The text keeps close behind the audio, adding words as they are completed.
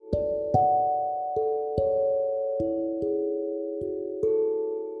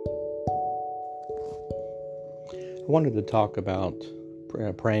wanted to talk about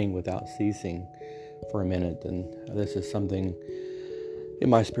praying without ceasing for a minute, and this is something in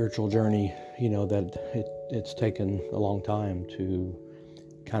my spiritual journey, that it's taken a long time to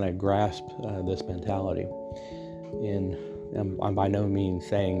kind of grasp this mentality. And I'm by no means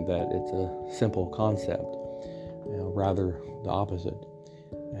saying that it's a simple concept, rather the opposite.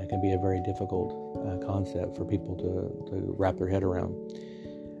 It can be a very difficult concept for people to wrap their head around.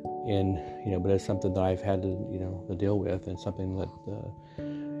 And, but it's something that I've had to deal with, and something that,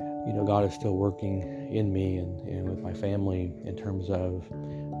 God is still working in me and with my family in terms of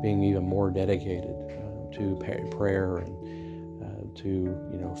being even more dedicated to prayer and to,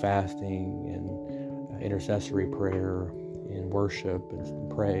 fasting and intercessory prayer and worship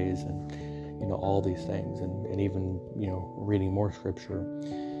and praise and, all these things and even, reading more scripture,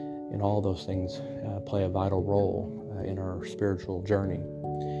 and all those things play a vital role in our spiritual journey.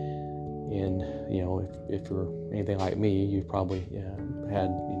 And, if you're anything like me, you've probably had,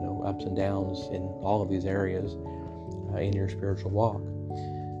 ups and downs in all of these areas in your spiritual walk.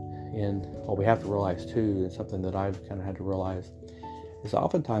 And what we have to realize too, and something that I've kind of had to realize, is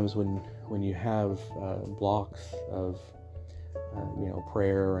oftentimes when you have blocks of,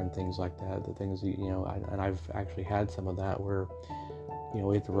 prayer and things like that, the things that, and I've actually had some of that where,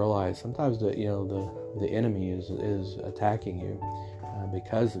 we have to realize sometimes that, the enemy is attacking you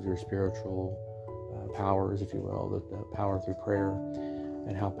because of your spiritual powers, if you will, the power through prayer,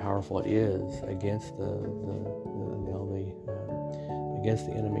 and how powerful it is against against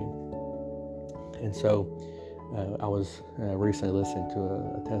the enemy. And so I was recently listening to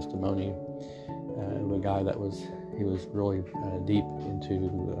a testimony of a guy that was really deep into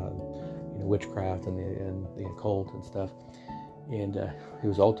witchcraft and the occult and stuff, and he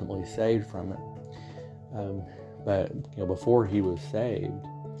was ultimately saved from it. But before he was saved,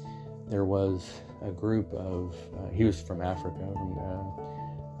 there was a group of he was from Africa,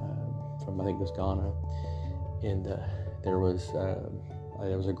 from I think it was Ghana, and there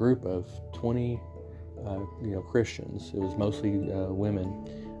was a group of 20 Christians. It was mostly women,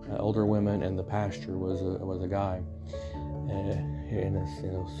 older women, and the pastor was a guy in a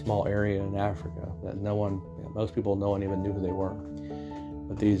small area in Africa that most people even knew who they were.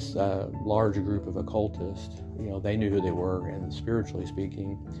 But these large group of occultists, they knew who they were, and spiritually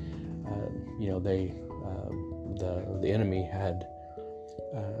speaking, the enemy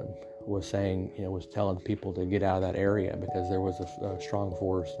was telling people to get out of that area because there was a strong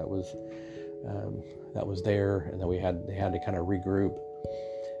force that was there, and that they had to kind of regroup,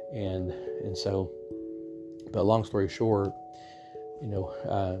 and so. But long story short,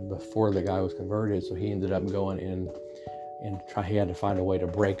 before the guy was converted, so he ended up going in. And he had to find a way to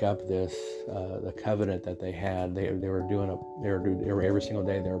break up this the covenant that they had. They were every single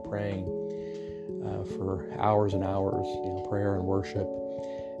day they were praying for hours and hours, prayer and worship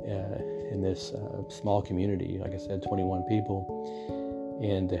in this small community. Like I said, 21 people,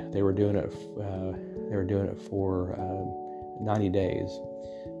 and they were doing it. For 90 days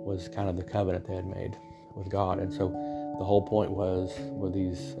was kind of the covenant they had made with God. And so the whole point was with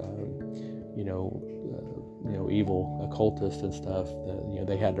these evil occultists and stuff, that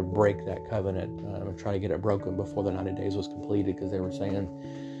they had to break that covenant and try to get it broken before the 90 days was completed, because they were saying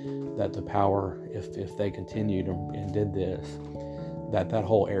that the power, if they continued and did this, that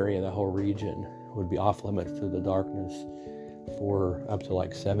whole area, that whole region would be off limits to the darkness for up to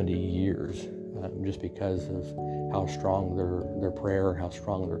like 70 years, just because of how strong their prayer, how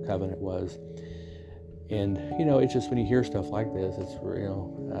strong their covenant was. And it's just when you hear stuff like this, it's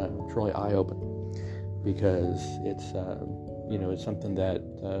really eye-opening, because it's it's something that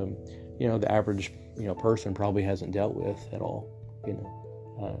the average person probably hasn't dealt with at all,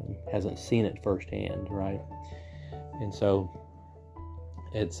 hasn't seen it firsthand, right? And so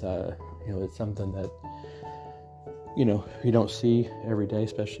it's it's something that you don't see every day,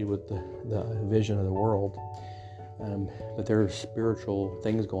 especially with the vision of the world. But there's spiritual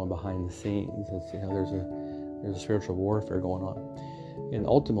things going behind the scenes. It's, there's a spiritual warfare going on, and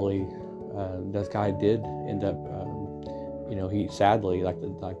ultimately, this guy did end up, he sadly, like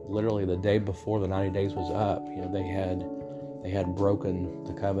literally the day before the 90 days was up, they had broken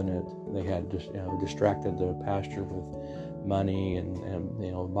the covenant. They had just distracted the pastor with money and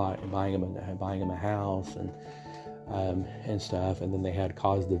buying him a house and stuff, and then they had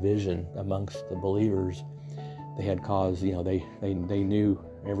caused division amongst the believers. They had caused, they knew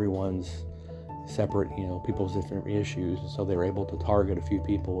everyone's separate, people's different issues, so they were able to target a few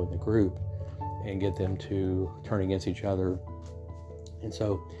people in the group and get them to turn against each other. And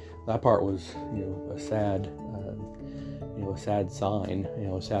so that part was, a sad sign,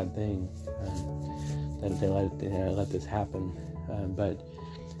 a sad thing that they let this happen. But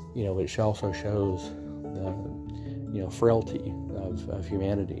it also shows the frailty of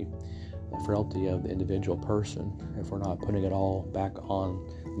humanity, the frailty of the individual person. If we're not putting it all back on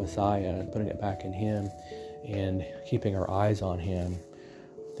Messiah and putting it back in Him and keeping our eyes on Him,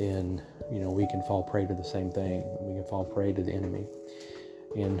 then we can fall prey to the same thing. We can fall prey to the enemy.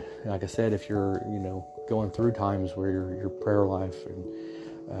 And like I said, if you're going through times where your prayer life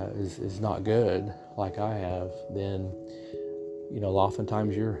is not good, like I have, then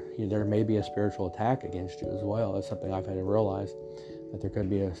oftentimes there may be a spiritual attack against you as well. That's something I've had to realize, that there could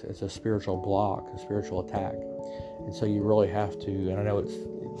be it's a spiritual block, a spiritual attack. And so you really have to, and I know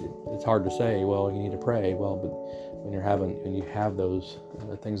it's hard to say, well, you need to pray. Well, but when you have those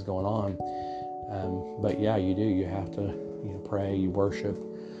things going on, but yeah, you do. You have to pray, you worship,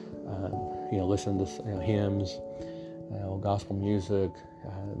 listen to hymns, gospel music,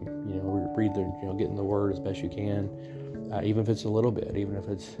 read getting the word as best you can, even if it's a little bit, even if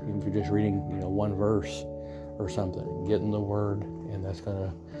you're just reading one verse or something, get in the word, and that's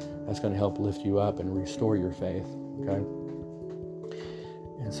gonna help lift you up and restore your faith. Okay.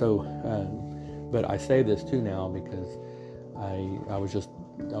 And so, but I say this too now because I was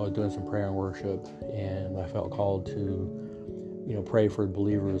doing some prayer and worship, and I felt called to pray for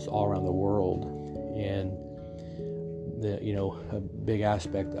believers all around the world. And a big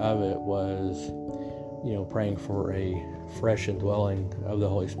aspect of it was praying for a fresh indwelling of the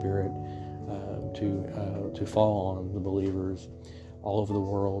Holy Spirit to fall on the believers all over the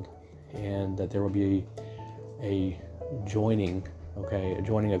world, and that there will be a joining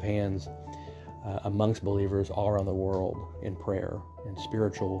of hands amongst believers all around the world in prayer, in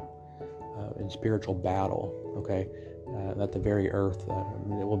spiritual battle. Okay, that the very earth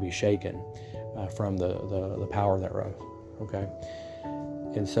it will be shaken from the power thereof. Okay,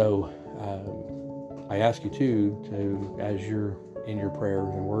 and so I ask you to as you're in your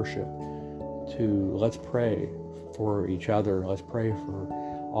prayers and worship, let's pray for each other. Let's pray for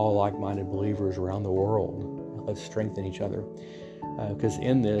all like-minded believers around the world. Let's strengthen each other, because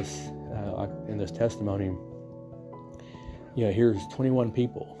in this testimony, here's 21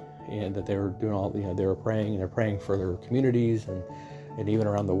 people, and that they were doing all, they were praying, and they're praying for their communities and even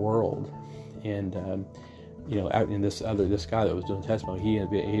around the world. And out in this guy that was doing testimony, he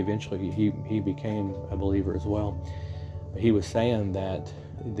eventually became a believer as well. But he was saying that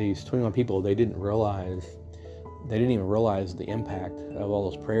these 21 people, they didn't even realize the impact of all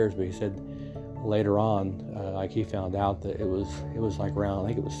those prayers. But he said later on, like he found out that it was like around, I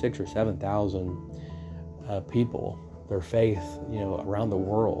think it was 6,000 or 7,000 people, their faith, around the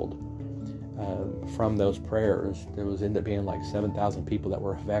world, from those prayers. There ended up being like 7,000 people that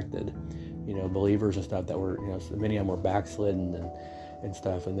were affected, believers and stuff that were, so many of them were backslidden and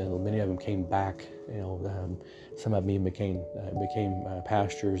stuff, and then many of them came back. Some of them even became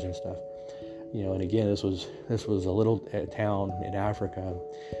pastors and stuff. And again, this was a little town in Africa,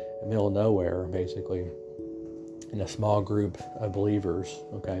 in the middle of nowhere, basically, in a small group of believers,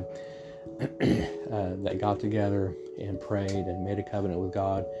 okay, that got together and prayed and made a covenant with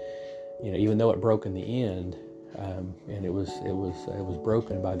God. Even though it broke in the end, and it was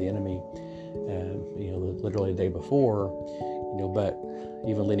broken by the enemy, literally the day before, but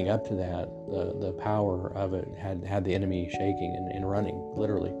even leading up to that, the power of it had the enemy shaking and running.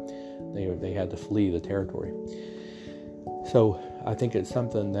 Literally, they had to flee the territory. So I think it's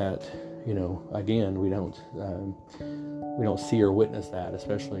something that again, we don't see or witness that,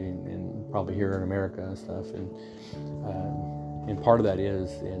 especially in probably here in America and stuff. And part of that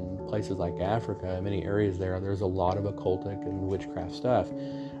is in places like Africa, many areas there's a lot of occultic and witchcraft stuff.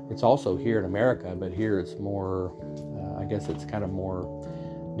 It's also here in America, but here it's more, I guess it's kind of more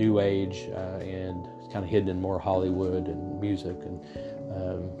New Age, and it's kind of hidden in more Hollywood and music, and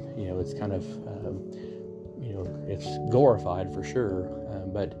it's kind of it's glorified for sure,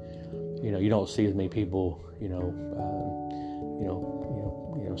 but you don't see as many people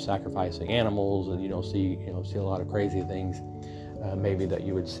sacrificing animals, and you don't see a lot of crazy things maybe that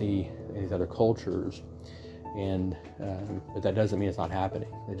you would see in these other cultures. And but that doesn't mean it's not happening.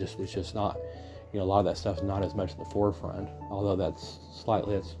 It's just not, a lot of that stuff's not as much in the forefront, although that's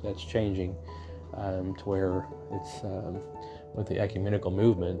changing to where it's with the ecumenical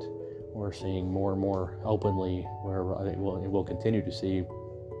movement, we're seeing more and more openly, where I think we'll continue to see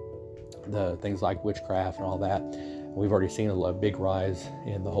the things like witchcraft and all that. We've already seen a big rise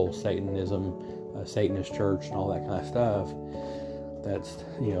in the whole Satanism, Satanist church, and all that kind of stuff. That's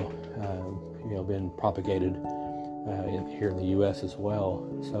been propagated here in the U.S. as well.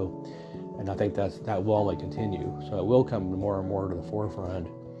 So, and I think that will only continue. So it will come more and more to the forefront.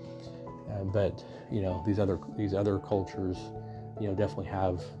 But these other cultures, definitely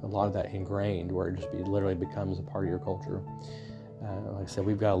have a lot of that ingrained, where it literally becomes a part of your culture. Like I said,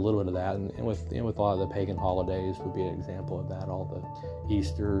 we've got a little bit of that, and with a lot of the pagan holidays would be an example of that. All the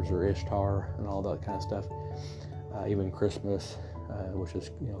Easters or Ishtar and all that kind of stuff. Even Christmas, which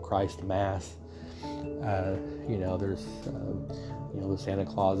is Christ Mass. There's the Santa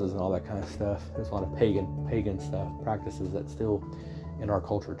Clauses and all that kind of stuff. There's a lot of pagan stuff, practices that still in our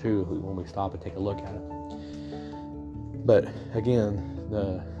culture too, when we stop and take a look at it. But again,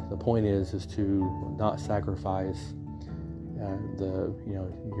 the point is to not sacrifice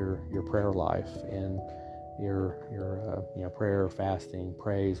your prayer life and your prayer, fasting,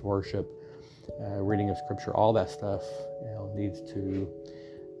 praise, worship, reading of scripture. All that stuff needs to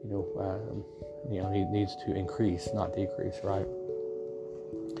needs to increase, not decrease, right?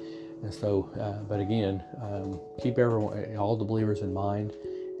 And so, but again, keep all the believers in mind,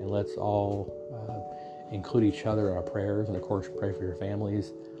 and let's all include each other in our prayers, and of course pray for your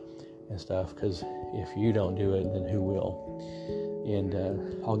families and stuff, because if you don't do it, then who will? And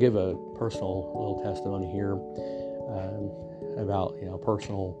I'll give a personal little testimony here about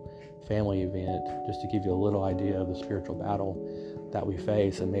personal family event, just to give you a little idea of the spiritual battle that we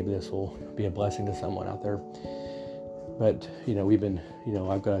face, and maybe this will be a blessing to someone out there. But we've been,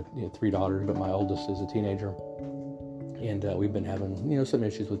 I've got 3 daughters, but my oldest is a teenager, and we've been having some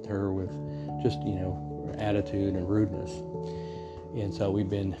issues with her, with just attitude and rudeness. And so me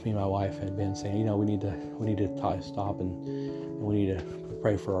and my wife had been saying, we need to stop and we need to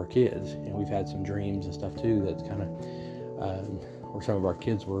pray for our kids. And we've had some dreams and stuff too that's kind of where some of our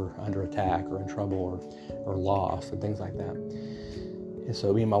kids were under attack or in trouble or lost and things like that. And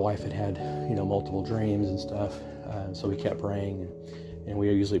so me and my wife had multiple dreams and stuff. So we kept praying, and we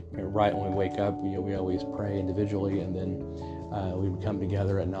usually, right when we wake up, we always pray individually, and then we would come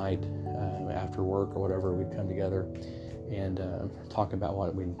together at night after work or whatever. We'd come together and talk about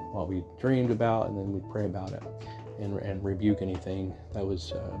what we dreamed about, and then we'd pray about it and rebuke anything that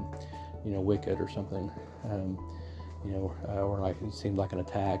was wicked or something, or like it seemed like an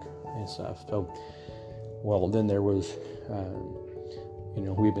attack and stuff. So, well, then there was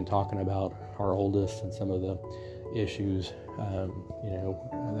we've been talking about our oldest and some of the issues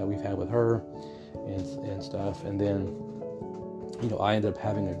that we've had with her and stuff, and then I ended up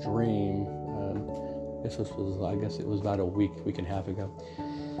having a dream. This was I guess it was about a week and a half ago,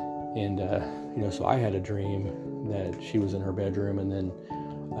 and so I had a dream that she was in her bedroom, and then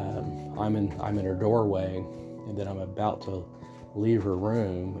I'm in her doorway, and then I'm about to leave her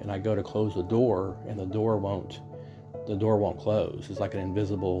room, and I go to close the door, and the door won't close. It's like an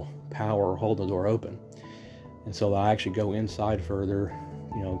invisible power holding the door open. And so I actually go inside further,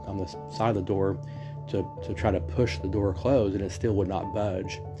 on the side of the door to try to push the door closed, and it still would not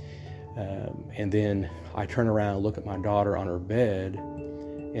budge. And then I turn around and look at my daughter on her bed,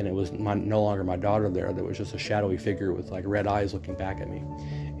 and it was no longer my daughter there. There was just a shadowy figure with like red eyes looking back at me.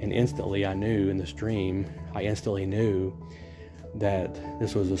 And instantly I knew in this dream, that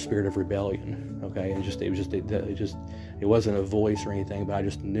this was a spirit of rebellion. Okay, and it wasn't a voice or anything, but I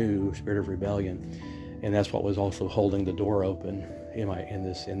just knew spirit of rebellion, and that's what was also holding the door open in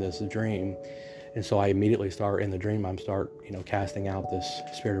this dream. And so I immediately start casting out this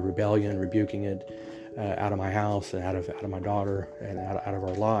spirit of rebellion, rebuking it out of my house and out of my daughter and out of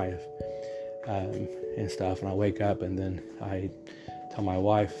our life and stuff. And I wake up, and then I tell my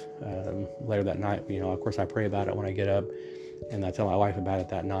wife later that night. Of course, I pray about it when I get up. And I tell my wife about it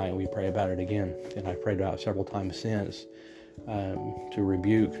that night, and we pray about it again. And I've prayed about it several times since to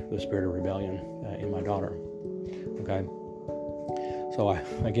rebuke the spirit of rebellion in my daughter. Okay? So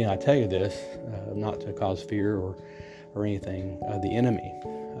I tell you this, not to cause fear or anything of the enemy,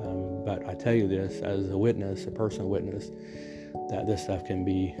 but I tell you this as a personal witness, that this stuff can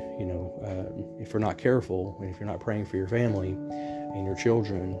be, if you're not careful, and if you're not praying for your family and your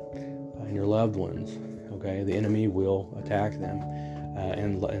children and your loved ones, okay, the enemy will attack them,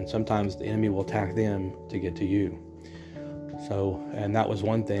 and sometimes the enemy will attack them to get to you. So, and that was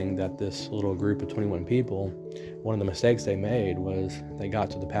one thing that this little group of 21 people, one of the mistakes they made was they got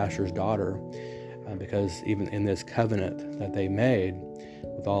to the pastor's daughter, because even in this covenant that they made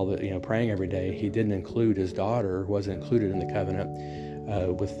with all the praying every day, he didn't include his daughter, wasn't included in the covenant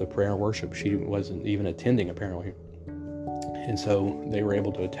with the prayer and worship. She wasn't even attending, apparently. And so they were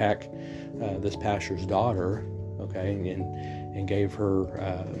able to attack this pastor's daughter, okay, and gave her,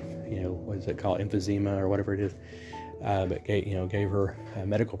 what is it called, emphysema or whatever it is, but gave her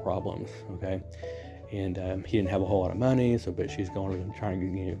medical problems, okay. and he didn't have a whole lot of money. So, but she's going and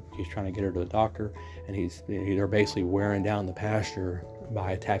he's trying to get her to the doctor, and they're basically wearing down the pastor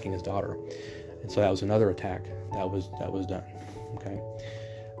by attacking his daughter. And so that was another attack that was done. Okay,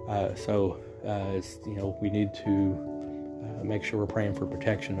 it's, we need to make sure we're praying for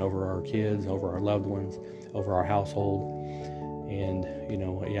protection over our kids, over our loved ones, over our household. And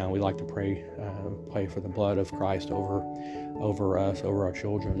we like to pray for the blood of Christ over us, over our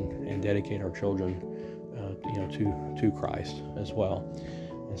children, and dedicate our children to Christ as well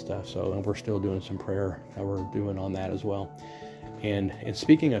and stuff. So, and we're still doing some prayer that we're doing on that as well. And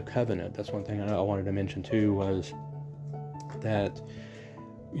speaking of covenant, that's one thing I wanted to mention too, was that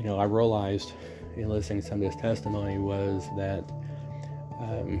I realized in listening to some of this testimony was that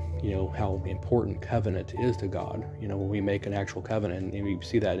how important covenant is to God. When we make an actual covenant, and we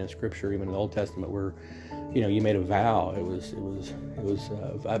see that in Scripture, even in the Old Testament, where you made a vow. It was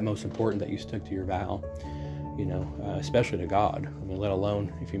of utmost important that you stuck to your vow. Especially to God. I mean, let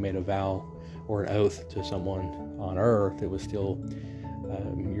alone if you made a vow or an oath to someone on earth, it was still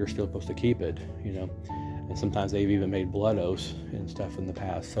you're still supposed to keep it. And sometimes they've even made blood oaths and stuff in the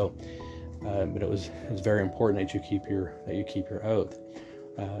past. So, but it's very important that you keep your oath.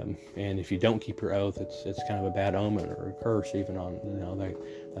 And if you don't keep your oath, it's kind of a bad omen or a curse, even on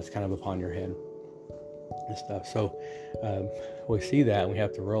that's kind of upon your head and stuff. So we see that, and we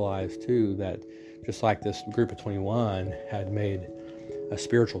have to realize too that just like this group of 21 had made a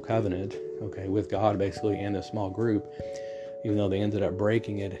spiritual covenant, with God basically in a small group, even though they ended up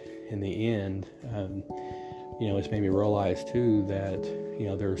breaking it in the end. It's made me realize too that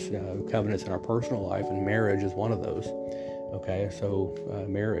there's covenants in our personal life, and marriage is one of those. So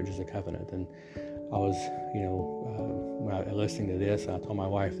marriage is a covenant. And I was, when I was listening to this, I told my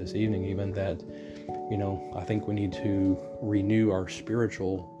wife this evening even that, I think we need to renew our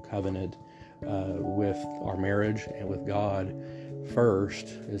spiritual covenant with our marriage and with God first,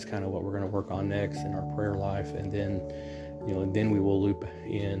 is kind of what we're going to work on next in our prayer life. And then, then we will loop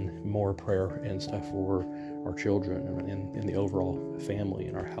in more prayer and stuff for our children and the overall family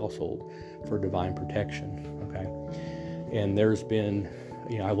and our household for divine protection. And there's been,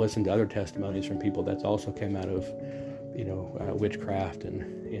 I listened to other testimonies from people that's also came out of, witchcraft and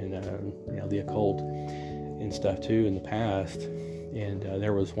the occult and stuff too in the past. And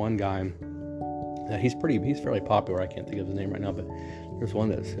there was one guy that he's fairly popular. I can't think of his name right now, but there's one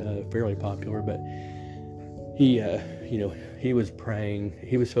that's fairly popular. But he was praying.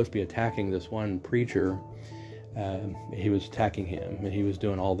 He was supposed to be attacking this one preacher. He was attacking him, and he was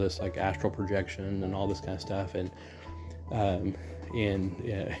doing all this like astral projection and all this kind of stuff.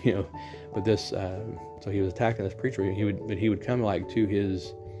 But this, so he was attacking this preacher. He would come like to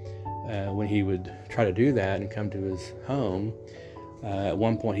his, when he would try to do that and come to his home. At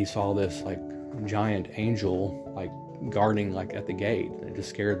one point, he saw this like giant angel like guarding like at the gate. It just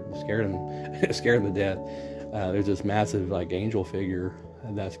scared him, scared him to death. There's this massive like angel figure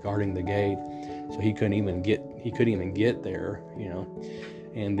that's guarding the gate, so he couldn't even get there,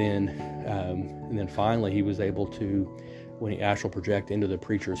 And then finally he was able to, when he astral project into the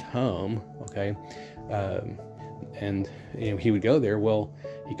preacher's home, and he would go there. Well,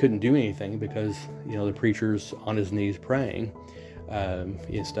 he couldn't do anything because the preacher's on his knees praying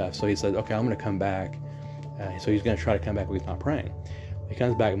and stuff. So he said, "Okay, I'm going to come back." So he's going to try to come back, but he's not praying. He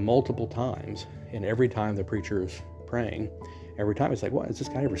comes back multiple times, and every time the preacher's praying, every time it's like, "What? Is this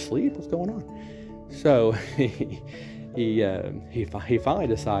guy ever asleep? What's going on?" So he finally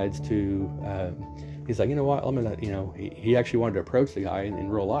decides to. He's like, "You know what? I'm gonna." He actually wanted to approach the guy in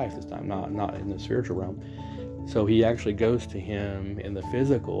real life this time, not in the spiritual realm. So he actually goes to him in the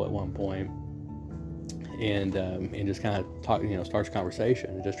physical at one point, and just kind of talk, starts a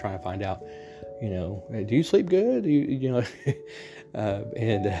conversation and just trying to find out, "Hey, do you sleep good?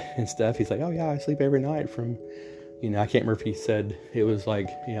 And stuff." He's like, "Oh yeah, I sleep every night from." I can't remember if he said it was like,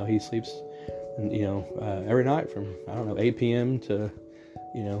 he sleeps, every night from, 8 p.m. to,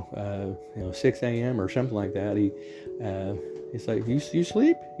 6 a.m. or something like that. He's like, you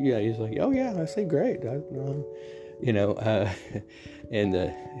sleep? Yeah. He's like, "Oh yeah, I sleep great."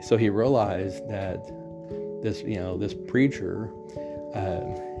 And so he realized that this preacher,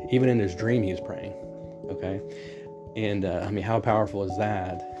 even in his dream, he's praying. And how powerful is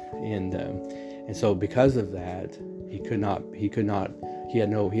that? And so because of that, he had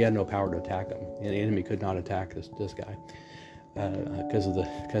no power to attack him. And the enemy could not attack this guy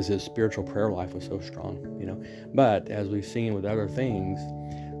because his spiritual prayer life was so strong, But as we've seen with other things,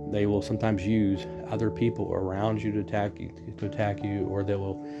 they will sometimes use other people around you to attack you, or they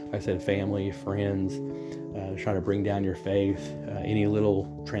will, like I said, family, friends, try to bring down your faith. Any little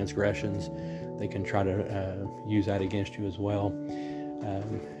transgressions they can try to use that against you as well,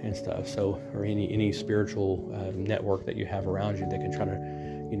 and stuff. So, or any spiritual network that you have around you, they can try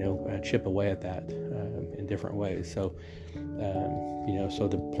to, chip away at that in different ways. So, so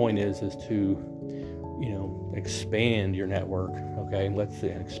the point is to, expand your network. Okay, let's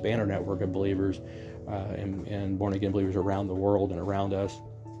expand our network of believers and born again believers around the world and around us.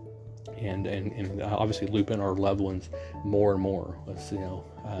 And obviously loop in our loved ones more and more.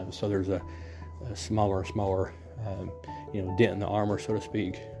 So there's a smaller dent in the armor, so to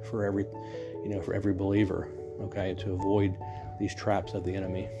speak, for every believer. Okay, to avoid these traps of the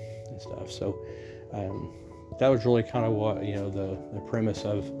enemy and stuff. So that was really kind of what the premise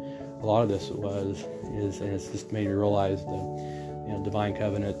of a lot of this is, and it's just made me realize the divine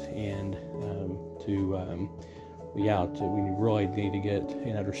covenant and we really need to get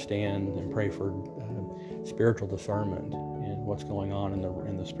and understand and pray for spiritual discernment and what's going on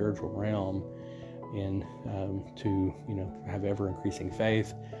in the spiritual realm, and to have ever increasing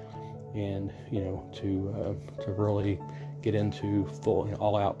faith, and to really get into full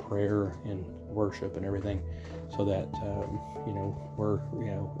all out prayer and worship and everything, so that we're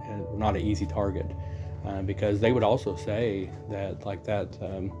not an easy target, because they would also say that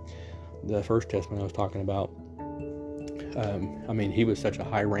the first testimony I was talking about. He was such a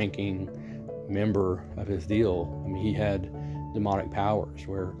high-ranking member of his deal. He had demonic powers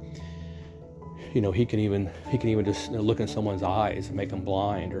where, he can even just look in someone's eyes and make them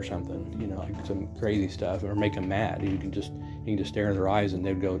blind or something. Like some crazy stuff, or make them mad. He can just stare in their eyes and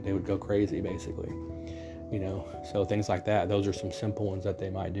they would go crazy, basically. So things like that. Those are some simple ones that they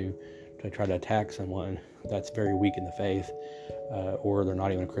might do to try to attack someone that's very weak in the faith, or they're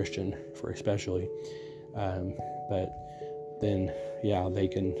not even a Christian, especially. But then, they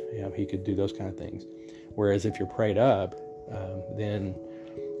can, he could do those kind of things. Whereas if you're prayed up, then,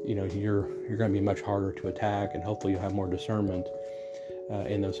 you're going to be much harder to attack, and hopefully you'll have more discernment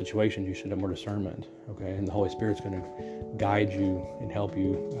in those situations. You should have more discernment, okay? And the Holy Spirit's going to guide you and help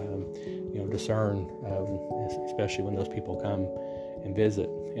you, discern, especially when those people come and visit.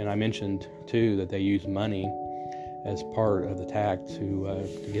 And I mentioned too that they use money as part of the tact to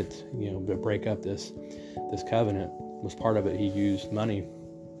get, to break up this covenant. Was part of it. He used money.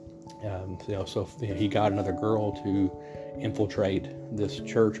 So he got another girl to infiltrate this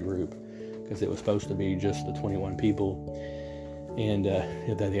church group, because it was supposed to be just the 21 people, and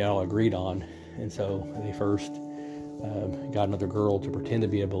that they all agreed on. And so they first got another girl to pretend to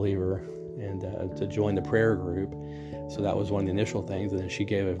be a believer and to join the prayer group. So that was one of the initial things. And then she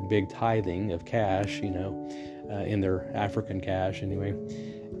gave a big tithing of cash, in their African cash anyway,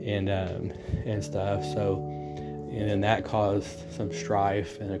 and stuff. So. And then that caused some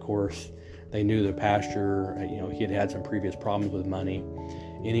strife, and of course, they knew the pastor. He had some previous problems with money,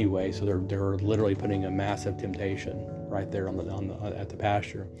 anyway. So they're literally putting a massive temptation right there at the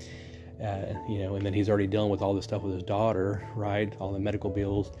pastor, And then he's already dealing with all this stuff with his daughter, right? All the medical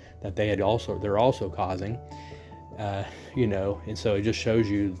bills that they're also causing, And so it just shows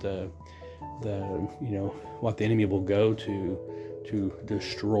you the what the enemy will go to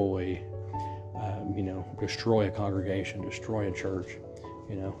destroy. Destroy a congregation, destroy a church,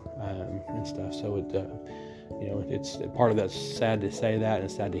 and stuff. So it's part of that's sad to say that and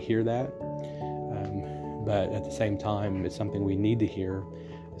sad to hear that. But at the same time, it's something we need to hear,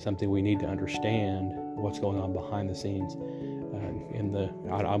 something we need to understand what's going on behind the scenes in the,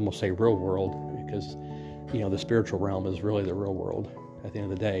 I almost say real world, because, the spiritual realm is really the real world at the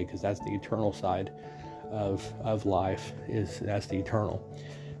end of the day, because that's the eternal side of life, that's the eternal.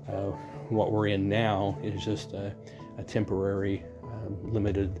 What we're in now is just a temporary,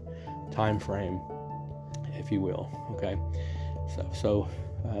 limited time frame, if you will. Okay, so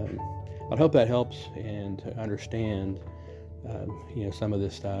I hope that helps and to understand, some of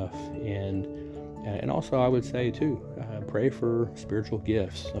this stuff, and also I would say too, pray for spiritual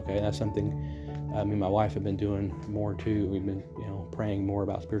gifts. Okay, that's something me and my wife have been doing more too. We've been, praying more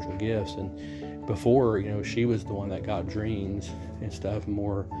about spiritual gifts, and before, she was the one that got dreams and stuff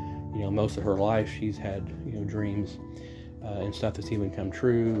more. Most of her life she's had, dreams and stuff that's even come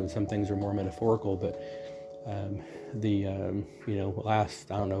true, and some things are more metaphorical, but last,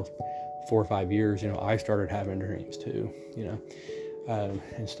 4 or 5 years, I started having dreams too,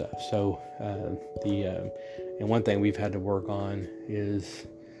 and stuff. So and one thing we've had to work on is,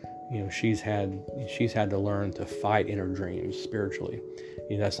 she's had to learn to fight in her dreams spiritually.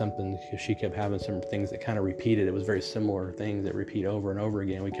 That's something, she kept having some things that kind of repeated. It was very similar things that repeat over and over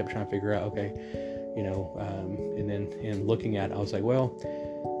again. We kept trying to figure out, okay, and then in looking at it, I was like, well,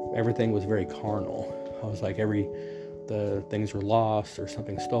 everything was very carnal. I was like, the things are lost or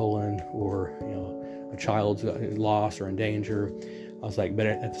something stolen, or a child's lost or in danger. I was like, but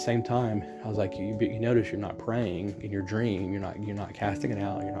at the same time, I was like, you notice you're not praying in your dream. You're not casting it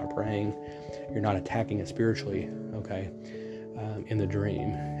out. You're not praying. You're not attacking it spiritually. Okay, in the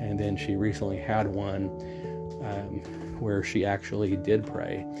dream. And then she recently had one where she actually did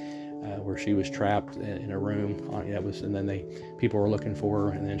pray. Where she was trapped in a room. And then people were looking for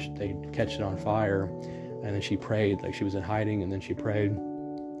her, and then they catch it on fire, and then she prayed, like she was in hiding, and then she prayed,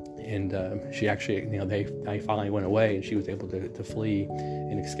 and she actually, they finally went away, and she was able to flee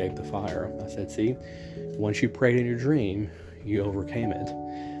and escape the fire. I said, see, once you prayed in your dream, you overcame it.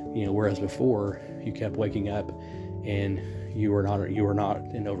 Whereas before you kept waking up, and you were not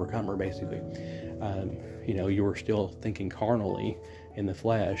an overcomer, basically. You were still thinking carnally in the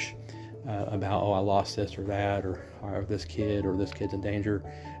flesh about, I lost this or that, or this kid's in danger,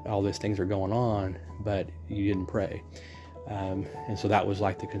 all these things are going on, but you didn't pray. And so that was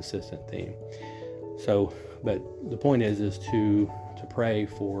like the consistent theme. So, but the point is to pray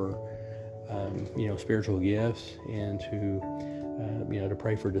for, spiritual gifts, and to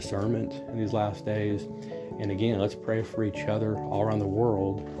pray for discernment in these last days. And again, let's pray for each other all around the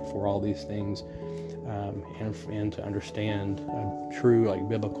world for all these things. And to understand true, like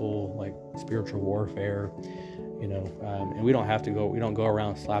biblical, like spiritual warfare, and we don't go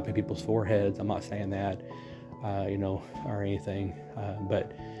around slapping people's foreheads. I'm not saying that, or anything.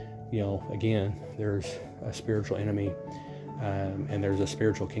 But, again, there's a spiritual enemy, and there's a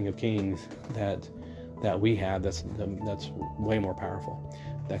spiritual King of Kings that we have that's way more powerful,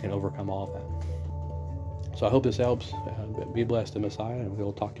 that can overcome all of that. So I hope this helps. Be blessed in Messiah, and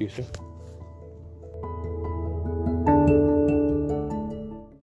we'll talk to you soon.